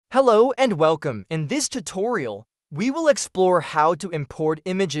Hello and welcome. In this tutorial, we will explore how to import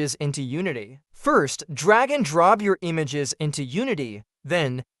images into Unity. First, drag and drop your images into Unity.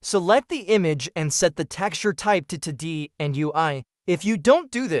 Then, select the image and set the texture type to 2D and UI. If you don't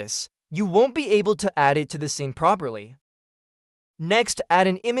do this, you won't be able to add it to the scene properly. Next, add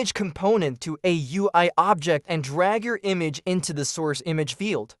an image component to a UI object and drag your image into the source image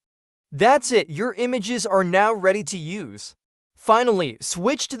field. That's it, your images are now ready to use. Finally,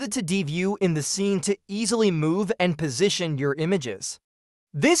 switch to the 2D view in the scene to easily move and position your images.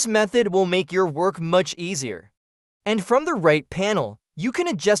 This method will make your work much easier. And from the right panel, you can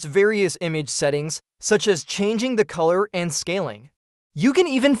adjust various image settings, such as changing the color and scaling. You can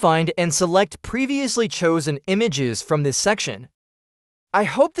even find and select previously chosen images from this section. I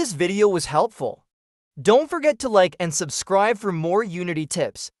hope this video was helpful. Don't forget to like and subscribe for more Unity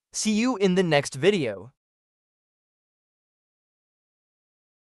tips. See you in the next video.